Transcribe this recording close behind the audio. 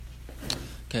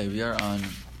Okay, we are on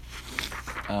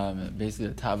basically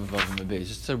the tab of the base.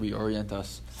 Just to reorient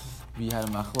us, we had a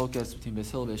machlokes between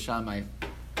Beis Hillel and Beis Shammai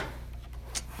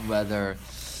whether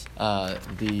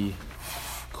the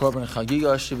korban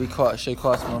Chagigah should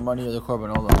cost more money or the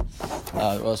korban olam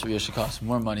also should cost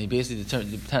more money. Basically,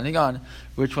 depending on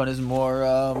which one is more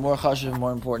chashuv,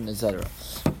 more important, etc.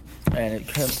 And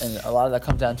a lot of that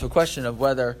comes down to a question of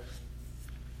whether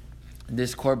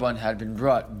this korban had been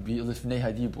brought lifnei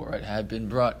hadibur, right? Had been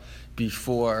brought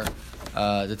before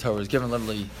the Torah was given,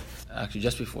 literally, actually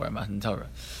just before Matan Torah.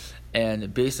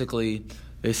 And basically,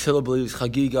 Beis Hillel believes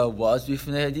Chagigah was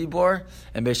bifnei hadibur,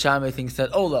 and Beis Shammai thinks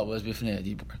that Ola was bifnei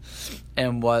hadibur.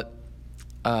 And what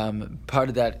part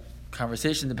of that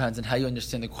conversation depends on how you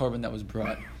understand the korban that was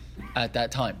brought at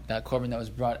that time. That korban that was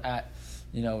brought at,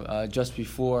 just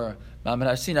before Ma'amad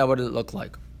Har Sinai, what did it look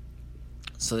like?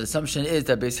 So the assumption is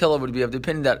that Beis Hillel would be of the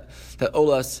opinion that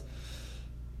Olas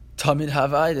Tamid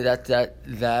Havai,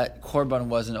 that korban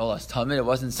wasn't Olas Tamid. It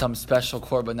wasn't some special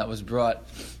korban that was brought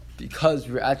because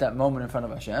we were at that moment in front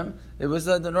of Hashem. It was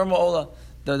the normal Ola,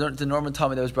 the normal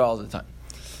Tamid that was brought all the time.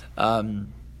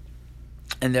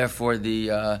 And therefore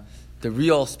the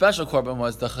real special korban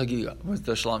was the Chagigah, was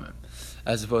the Shlamim.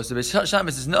 As opposed to Beis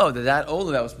Shammai says no, that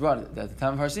Ola that was brought at the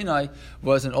time of Har Sinai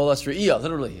was an Olas Re'iyah,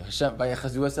 literally. Hashem by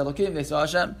Yechazuas Elokim, they saw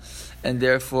Hashem, and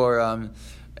therefore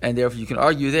you can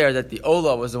argue there that the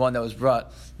Ola was the one that was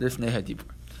brought Lifnei Hadibur.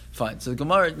 Fine. So the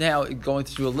Gemara now is going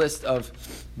through a list of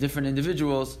different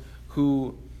individuals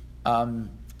who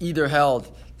either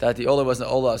held that the Ola was an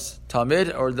Olas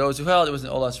Tamid, or those who held it was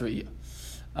an Olas Re'iyah.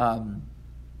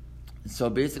 So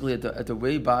basically, at the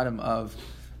way bottom of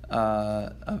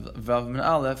Vav Min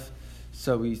Aleph,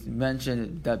 so we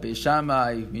mentioned that Beis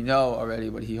Shammai, we know already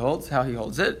what he holds, how he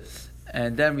holds it,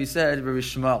 and then we said Rabbi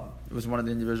Shmuel was one of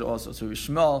the individuals also. So Rabbi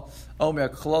Shmuel, Omer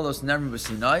Kololos Nemru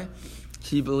B'Sinai,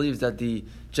 he believes that the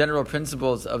general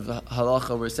principles of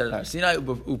halacha were said at Har Sinai,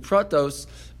 upratos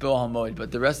Be'ol HaMoed,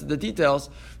 but the rest of the details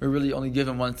were really only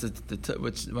given once the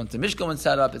Mishkan was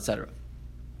set up, etc.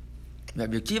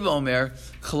 Rabbi Akiva Omer,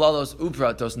 Chalalos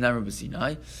Upratos Nemru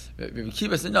B'Sinai. Rabbi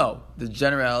Akiva said no, the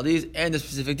generalities and the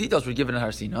specific details were given at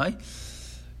Har Sinai.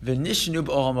 V'nishnu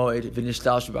B'Ol HaMoed,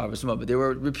 v'nishtalshu B'Ar V'Smo, but they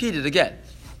were repeated again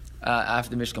after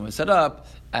the Mishkan was set up,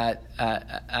 in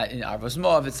Arvos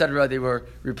Moav, etc. They were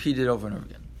repeated over and over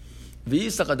again.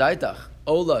 V'yisachadaitach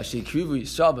Ola Shekrivu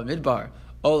Yisrael B'Midbar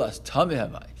Olas Tamid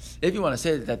Havai. If you want to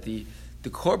say that the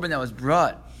korban that was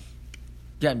brought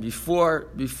again before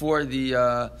the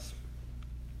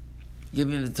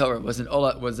giving of the Torah was an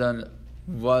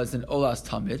Olas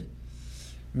Tamid.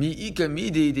 Mi'ika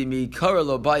midi di mi'ikara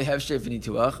lo bai hefshei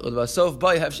v'nituach ulvasof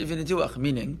bai hefshei v'nituach.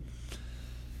 Meaning,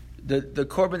 the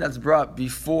korban that's brought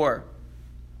before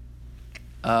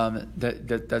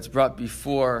that's brought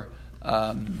before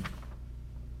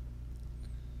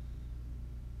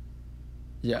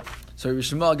So Rabbi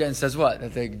Shmuel again says what?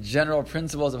 That the general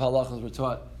principles of halachos were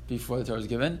taught before the Torah was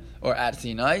given, or at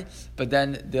Sinai, but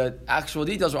then the actual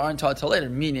details aren't taught till later,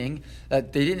 meaning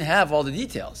that they didn't have all the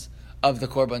details of the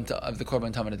korban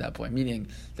tamid at that point, meaning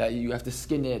that you have to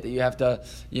skin it, that you have to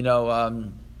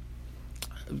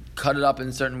cut it up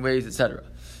in certain ways, etc.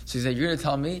 So he's saying, you're going to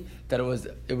tell me that it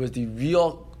was the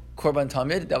real korban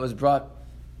tamid that was brought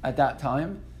at that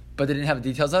time, but they didn't have the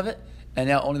details of it, and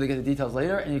now only they get the details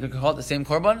later, and you can call it the same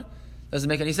korban? Doesn't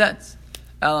make any sense.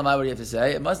 Elamai, what do you have to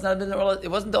say? It must not have been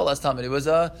it wasn't the Olas Tamid, it was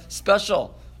a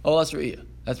special Olas Re'iyah.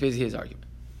 That's basically his argument.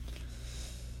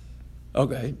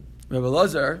 Okay. Rabbi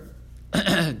Lazar,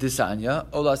 Disanya,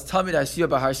 Olas Tamid Hasiya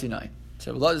B'Har Sinai.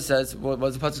 So Rabbi Lazar says, what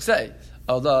does the pasuk say?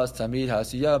 Olas Tamid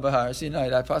Hasiya B'Har Sinai,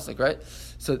 that pasuk, right?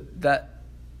 So that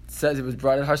says it was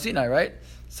brought at Har Sinai, right?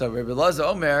 So Rabbi Lazar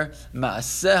Omer,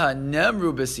 Ma'aseha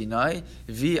Nemru B'Sinai,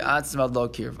 V'atzmad Lo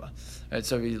Kirva. Right,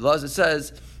 so Rabbi Lazar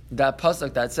says, that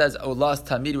pasuk that says Olas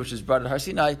Tamid, which is brought at Har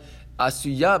Sinai,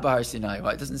 Asuya B'Har Sinai.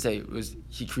 Well, it doesn't say it was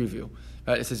Hikrivu,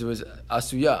 right? It says it was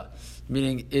Asuya,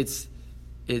 meaning it's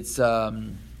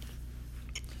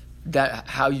that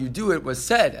how you do it was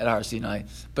said at Har Sinai,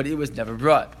 but it was never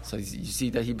brought. So you see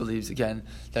that he believes again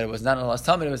that it was not an Olas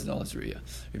Tamid, it was an Olas Re'iyah.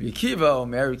 Rabbi Akiva,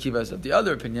 Rabbi Akiva is of the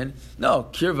other opinion. No,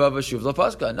 Kirva V'Shuv Lo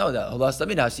Paska. No, that Olas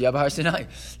Tamid Asuya B'Har Sinai.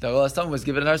 The Olas Tamid was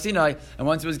given at Har Sinai, and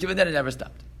once it was given, then it never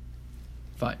stopped.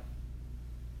 Fine.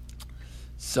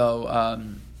 So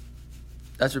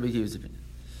that's Rabbi Akiva's opinion.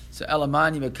 So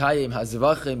Elamani Mekayim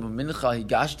Hazivachim Umincha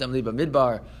Higashtem Li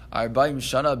B'Midbar Arba'im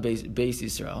Shana Beis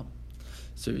Yisrael.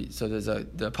 So there's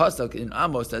the pasuk in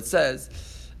Amos that says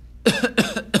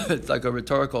it's like a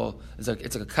rhetorical, it's like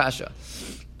a kasha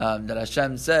that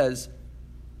Hashem says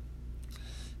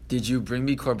did you bring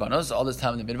me korbanos all this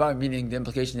time in the midbar? Meaning the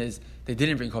implication is they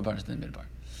didn't bring korbanos in the midbar.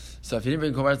 So if you didn't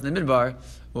bring korbanos in the midbar,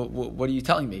 what are you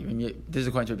telling me? I mean, this is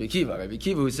according to Rabbi Akiva. Rabbi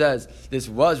Akiva who says this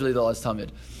was really the last Tamid.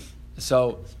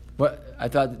 So what I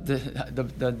thought the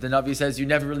Navi says you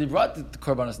never really brought the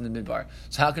korbanos in the midbar.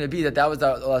 So how can it be that was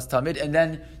the last Tamid and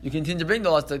then you continue to bring the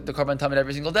korban Tamid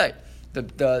every single day? The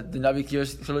Navi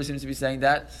clearly seems to be saying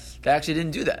that they actually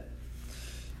didn't do that.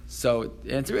 So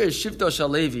the answer is Shivto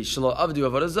Shalevi Shalo Avdu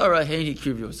Avodah Zarah Heini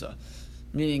Krivyosa.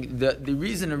 Meaning the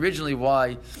reason originally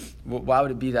why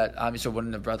would it be that Am Yisrael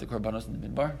wouldn't have brought the korbanos in the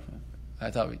midbar? I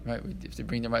thought if they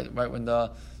bring them right when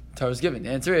the Torah was given. The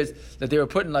answer is that they were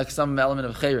put in like some element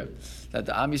of chayrim, that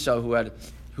the Am Yisrael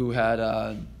who had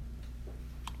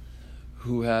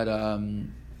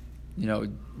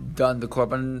done the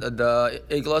korban, the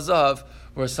Egel Azav,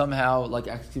 were somehow like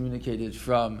excommunicated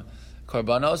from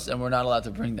korbanos and were not allowed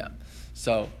to bring them.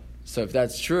 So if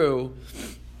that's true,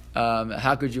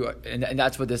 how could you? And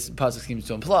that's what this pasuk seems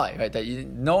to imply, right? That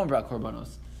no one brought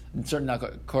korbanos, and certainly not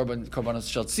korbanos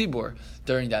shel tzibur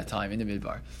during that time in the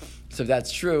midbar. So if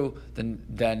that's true,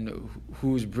 then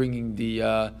who's bringing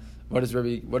the? What does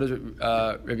Rabbi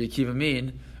Akiva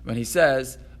mean when he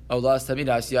says Olas Tamid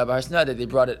Asiyah B'Harsina that they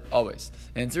brought it always?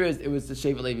 And the answer is it was the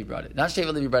Sheva Levi brought it. Not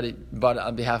Sheva Levi brought it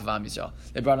on behalf of Am Yisrael.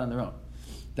 They brought it on their own.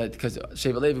 That because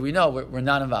Sheva Levi, we know we're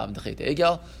not involved in the Chet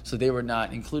Egel, so they were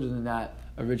not included in that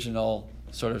original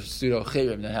sort of pseudo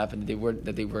chayrim that happened.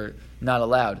 That they were not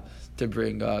allowed to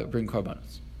bring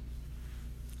korbanos.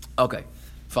 Okay,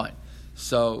 fine.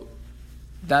 So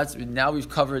now we've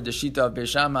covered the shita of Beis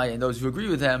Shammai and those who agree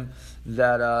with him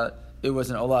that it was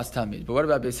an olas tamid. But what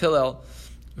about Beis Hillel,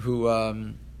 who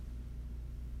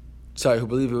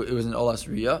believe it was an olas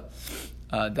riyah,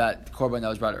 that korban that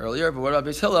was brought earlier? But what about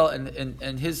Beis Hillel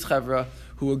and his chevra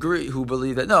who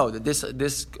believe that no, that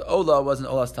this ola wasn't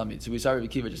olas tamid? So we saw Rabbi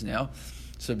Akiva just now.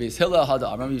 So Beis Hillel had the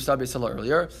Amran. We saw Beis Hillel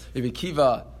earlier. Rabbi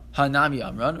Akiva hanami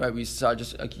Amran. Right? We saw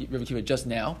just Rabbi Akiva just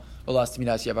now. Olas tamid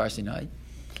asiyah bar Sinai.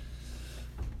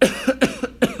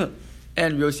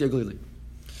 And Yossi Aglili.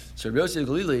 So Yossi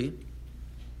Aglili,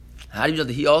 how do you know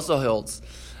that he also holds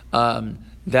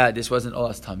that this wasn't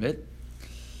olas tamid?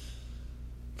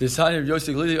 This time of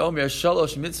Yossi Aglili Omer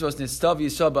Shalosh mitzvos nistav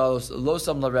Yisrael ba'alos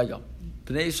losam laregel.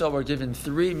 Bnei Yisrael were given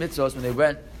 3 mitzvos when they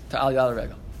went to Aliyah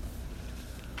Regel.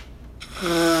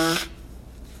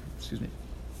 Excuse me.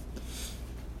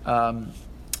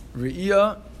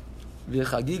 Re'iyah,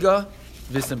 v'chagigah,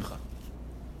 v'simcha.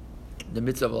 The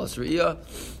mitzvah of Alas Re'iyah,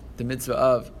 the mitzvah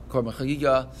of Korban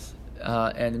Chagigah,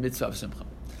 and the mitzvah of Simcha.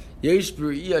 Yesh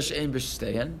b'Re'iyah she'ein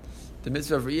b'shtein. The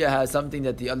mitzvah of Re'iyah has something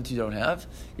that the other two don't have.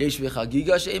 Yesh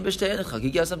v'chagigah she'ein b'shtein.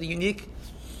 Chagigah has something unique.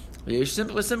 Yesh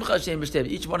simcha she'ein b'shtein.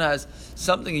 Each one has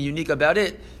something unique about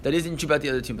it that isn't true about the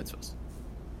other two mitzvahs.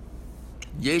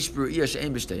 Yesh b'Re'iyah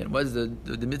she'ein b'shtein. What is the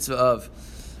mitzvah of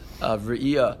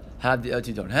Re'iyah have the other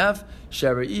two don't have?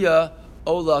 She'Re'iyah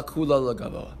ola kula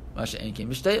l'gavoah. Right?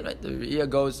 The Re'iyah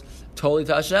goes totally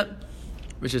to Hashem,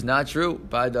 which is not true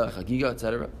by the Chagigah,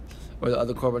 etc., or the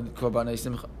other Korbanei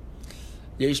Simcha.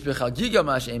 Yesh b'Chagigah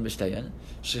ma she'ein b'shtein,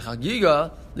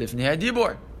 she'Chagigah lifnei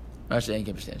hadibor, ma she'ein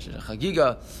ken b'shtein.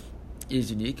 Chagigah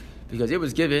is unique because it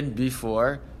was given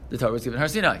before the Torah was given Har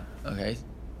Sinai. Okay,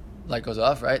 light goes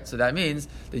off, right? So that means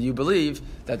that you believe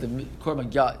that the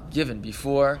Korban given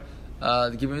before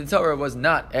the giving of the Torah was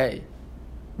not a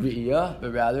Re'iyah,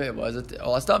 but rather it was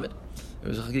olas tamid. It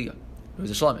was a Chagigah. It was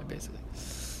a shlamim, basically.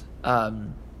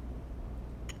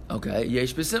 Okay.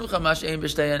 Yesh b'simcha ma she'ein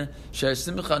b'shtein, she'er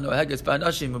simcha noheges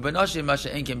b'anashim u'b'anashim ma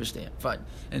she'ein ken b'shtein. Fine.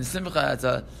 And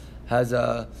simcha has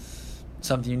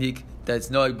something unique that's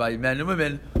noeg by men and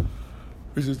women,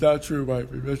 which is not true by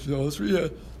olas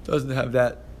Re'iyah. Doesn't have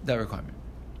that requirement.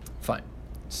 Fine.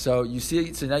 So you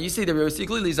see. So now you see that Yossi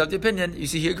Aglili is of the opinion. You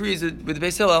see, he agrees with the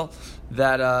Beis Hillel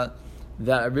that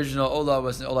that original olah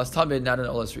was an olas tamid, not an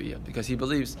olas Re'iyah, because he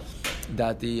believes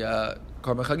that the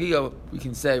Korban Chagigah we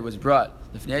can say was brought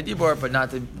lifnei dibor, but not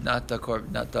the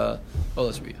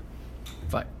olas Re'iyah.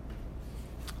 Fine.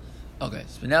 Okay,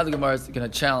 so now the Gemara is going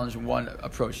to challenge one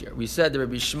approach here. We said that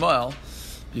Rabbi Shmuel,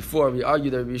 before we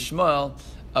argued that Rabbi Shmuel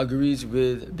agrees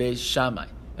with Beis Shammai.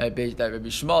 That Rabbi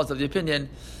Shmuel is of the opinion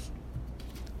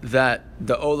that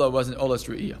the olah wasn't olas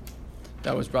Re'iyah.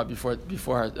 That was brought before they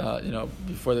got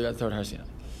the Torah Har Sinai.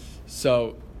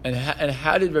 So, and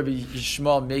how did Rabbi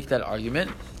Shmuel make that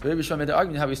argument? Rabbi Shmuel made the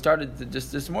argument, how we started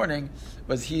just this morning,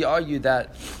 was he argued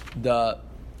that the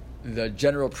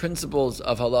general principles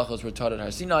of halachos were taught at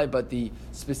Har Sinai, but the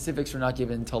specifics were not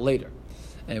given until later.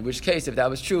 And in which case, if that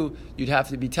was true, you'd have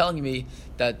to be telling me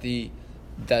that the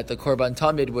Korban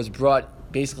Tamid was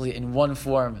brought basically in one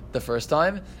form the first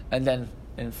time, and then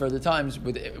in further times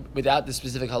without the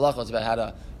specific halachos about how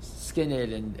to skin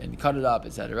it and cut it up,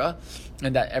 etc.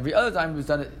 And that every other time it was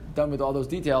done with all those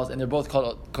details, and they're both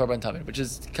called korban tamid, which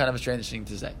is kind of a strange thing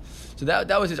to say. So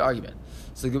that was his argument.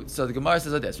 So the Gemara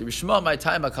says like this: Rabbi Shmuel, my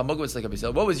time, what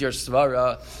was your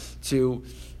svara to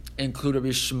include Rabbi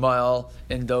Shmuel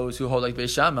in those who hold like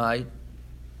Beis Shammai?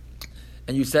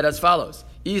 And you said as follows: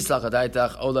 If that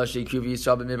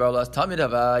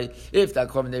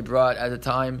korban they brought at the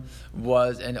time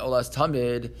was an olas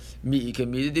tamid,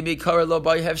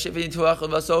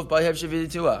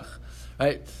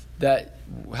 right? That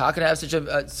how can I have such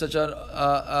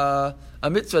a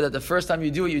mitzvah that the first time you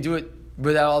do it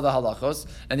without all the halachos,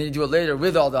 and then you do it later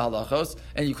with all the halachos,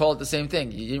 and you call it the same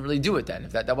thing? You didn't really do it then.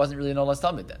 If that wasn't really an olas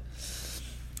tamid then.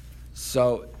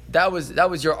 So that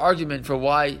was your argument for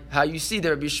how you see that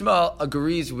Rabbi Shmuel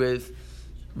agrees with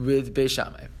Beis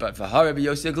Shammai. But for Rabbi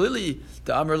Yossi Glili,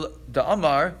 the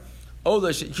Amar Ola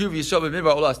Shuv Yishob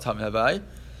Midbar Olas Tam Havai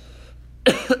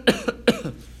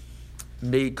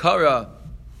Meikara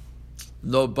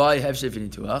Lo Bai Hevshev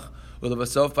Nituach or Lo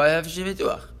Basof Bai Hevshev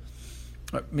Nituach.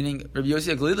 Meaning Rabbi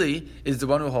Yossi Glili is the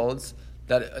one who holds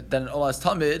that an Olas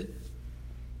Tamid,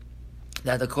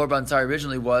 that the korban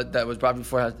originally was brought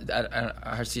before at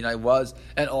Har Sinai was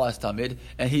an olas tamid,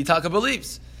 and he taka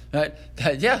believes, right,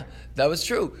 that that was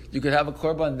true. You could have a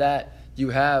korban that you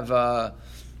have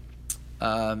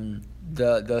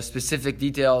the specific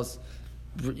details,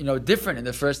 different in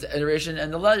the first iteration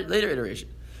and the later iteration.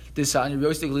 This Rabbi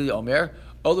Yossi Glili Omer.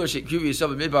 Although shekuvi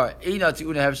yisov midbar eina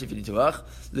tiuna hevshif nituach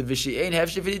levishi ein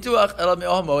hevshif nituach ela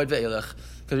me'oh moed ve'elech.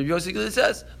 Because Rabbi Yossi Glili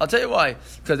says, I'll tell you why.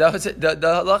 Because that was the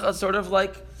halacha sort of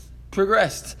like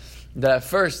progressed. That at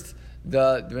first,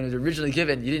 when it was originally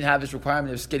given, you didn't have this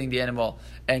requirement of skinning the animal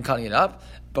and cutting it up.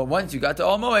 But once you got to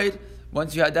Al Moed,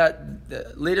 once you had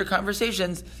that later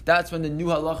conversations, that's when the new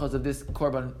halachas of this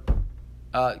korban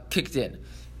kicked in.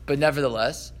 But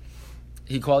nevertheless,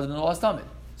 he called it an olas tamid.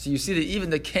 So you see that even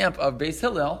the camp of Beis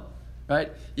Hillel,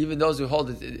 right, even those who hold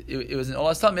it was an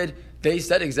olas tamid, they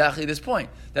said exactly this point.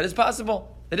 That is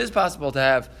possible. It is possible to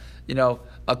have,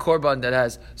 a korban that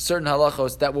has certain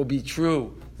halachos that will be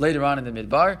true later on in the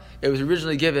midbar. It was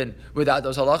originally given without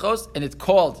those halachos, and it's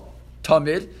called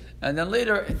tamid. And then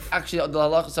later, actually, some of the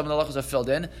halachos are filled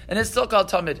in, and it's still called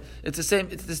tamid. It's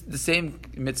the same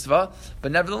mitzvah,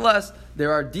 but nevertheless,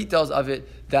 there are details of it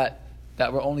that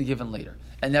were only given later.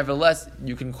 And nevertheless,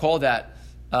 you can call that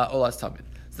olas tamid.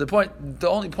 So the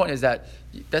only point is that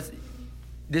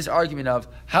this argument of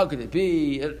how could it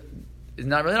be is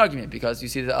not really an argument, because you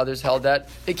see that others held that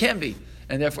it can be,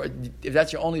 and therefore, if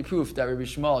that's your only proof that Rabbi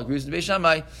Shmuel agrees with Beis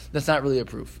Shammai, that's not really a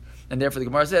proof. And therefore, the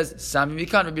Gemara says Sami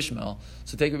Mikan Rabbi Shmuel.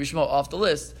 So take Rabbi Shmuel off the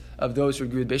list of those who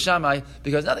agree with Beis Shammai,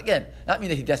 because not mean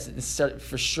that he necessarily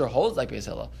for sure holds like Beis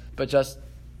Hillel, but just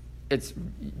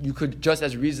you could just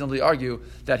as reasonably argue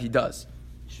that he does.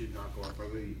 Should not go off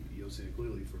Rabbi Yossi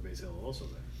Glili for Beis Hillel also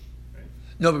then, right?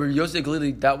 No, but Rabbi Yossi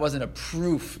Glili, that wasn't a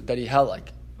proof that he held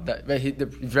like that.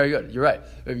 Very good, you're right.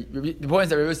 The point is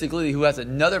that Rabbi Yossi Glili, who has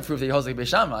another proof that he holds like Beis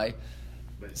Shammai,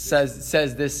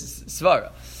 says this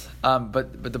svara.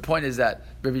 But the point is that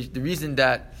the reason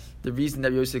that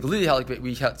Yosef Glili held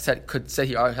like could say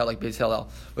he held like Beis Hillel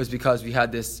was because we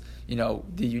had this, the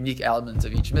unique elements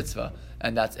of each mitzvah,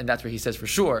 and that's where he says for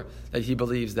sure that he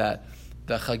believes that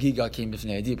the Chagigah came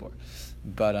b'fnei Dibur.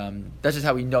 But that's just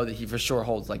how we know that he for sure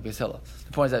holds like Beis Hillel.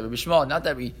 The point is that Rabbi Shmuel, not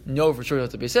that we know for sure he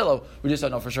holds like Beis Hillel, we just don't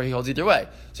know for sure he holds either way.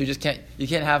 So you can't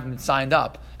have him signed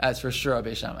up as for sure a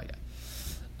Beis Shammai guy.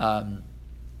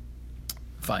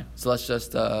 Fine. So let's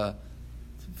just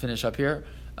finish up here.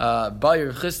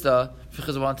 Bayer Chista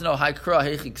want to know Hai Kra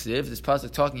Heichiksiv. This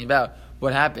pasuk talking about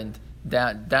what happened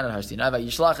down at Har Sinai.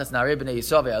 Yishlachas Narei Bnei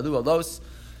Yisrael ve'alu alos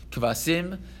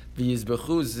kvasim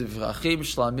v'yizbechu zivrachim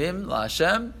shlamim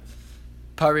la'Hashem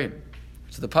parim.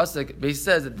 So the pasuk basically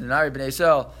says that the Narei Bnei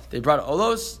Yisrael, they brought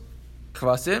olos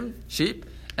kvasim, sheep,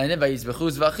 and then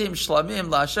v'yizbechu zivrachim shlamim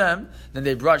la'Hashem. Then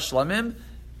they brought shlamim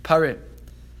parim.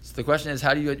 So the question is,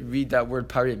 how do you read that word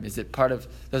parim? Is it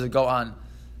does it go on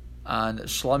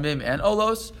shlamim and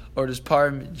olos, or does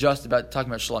parim just about talking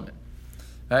about shlamim?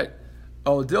 Right?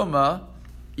 O dilma,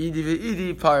 idi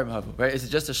ve'idi parim havu. Right? Is it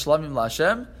just a shlamim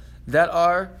la'Hashem that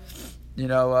are,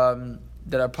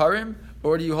 that are parim,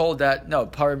 or do you hold that no,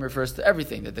 parim refers to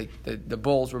everything, that the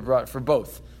bulls were brought for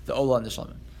both the olah and the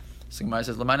shlamim? So Gemara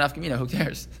says, l'may nafkamina, who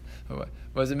cares? What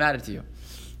does it matter to you?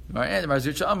 And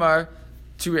Marzucha Amar.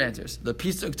 Two answers. The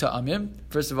pisuk ta'amim.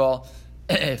 First of all,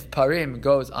 if parim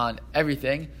goes on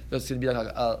everything, that's going to be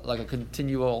like a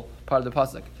continual part of the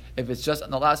pasuk. If it's just on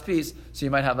the last piece, so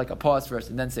you might have like a pause first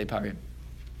and then say parim.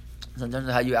 So in terms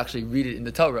of how you actually read it in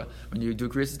the Torah, when you do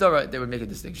Kriyas Torah, they would make a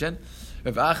distinction.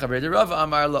 Rav Acha bar Rava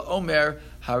Amar La Omer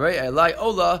Harei Elai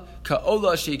Ola Ka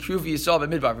Ola Sheikru V'Yisrael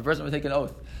B'Midbar. If a person would take an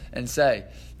oath and say,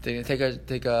 they're going to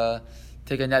take a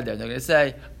neder, they're going to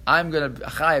say, I'm going to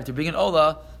chayav to bring an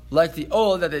Ola like the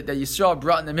Ola that Yisrael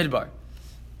brought in the Midbar.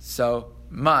 So,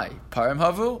 my Parim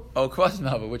Havu or Kvasim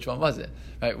Havu? Which one was it?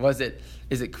 Right?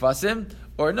 Is it Kvasim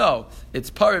or no?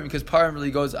 It's Parim because Parim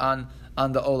really goes on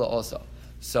the Ola also.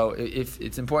 So if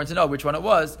it's important to know which one it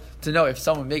was, to know if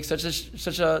someone makes such a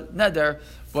neder,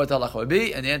 what the halacha would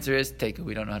be, and the answer is take it.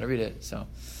 We don't know how to read it, so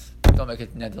don't make a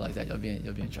neder like that. You'll be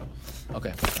in trouble.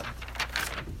 Okay.